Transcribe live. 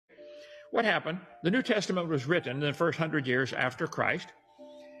what happened? The New Testament was written in the first 100 years after Christ,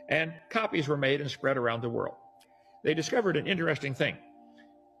 and copies were made and spread around the world. They discovered an interesting thing.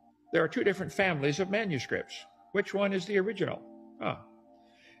 There are two different families of manuscripts. Which one is the original?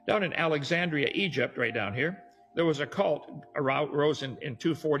 Down in Alexandria, Egypt, right down here, there was a cult arose in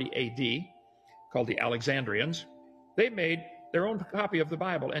 240 AD called the Alexandrians. They made their own copy of the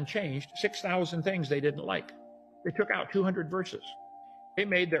Bible and changed 6,000 things they didn't like. They took out 200 verses. They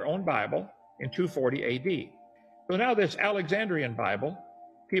made their own Bible in 240 AD. So now this Alexandrian Bible,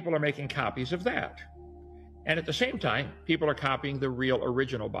 people are making copies of that. And at the same time, people are copying the real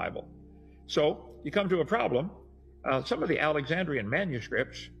original Bible. So you come to a problem. Some of the Alexandrian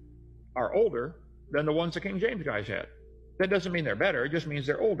manuscripts are older than the ones the King James guys had. That doesn't mean they're better, it just means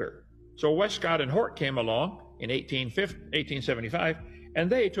they're older. So Westcott and Hort came along in 1875, and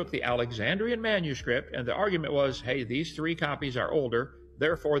they took the Alexandrian manuscript, and the argument was, hey, these three copies are older,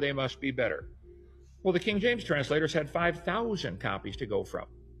 therefore they must be better. Well, the King James translators had 5,000 copies to go from,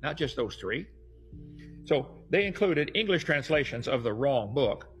 not just those three. So they included English translations of the wrong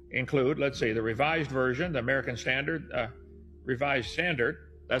book, include, let's see, the Revised Version, the American Standard, Revised Standard,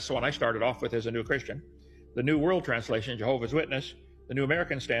 that's the one I started off with as a new Christian, the New World Translation, Jehovah's Witness, the New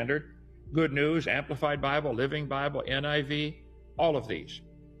American Standard, Good News, Amplified Bible, Living Bible, NIV. All of these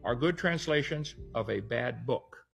are good translations of a bad book.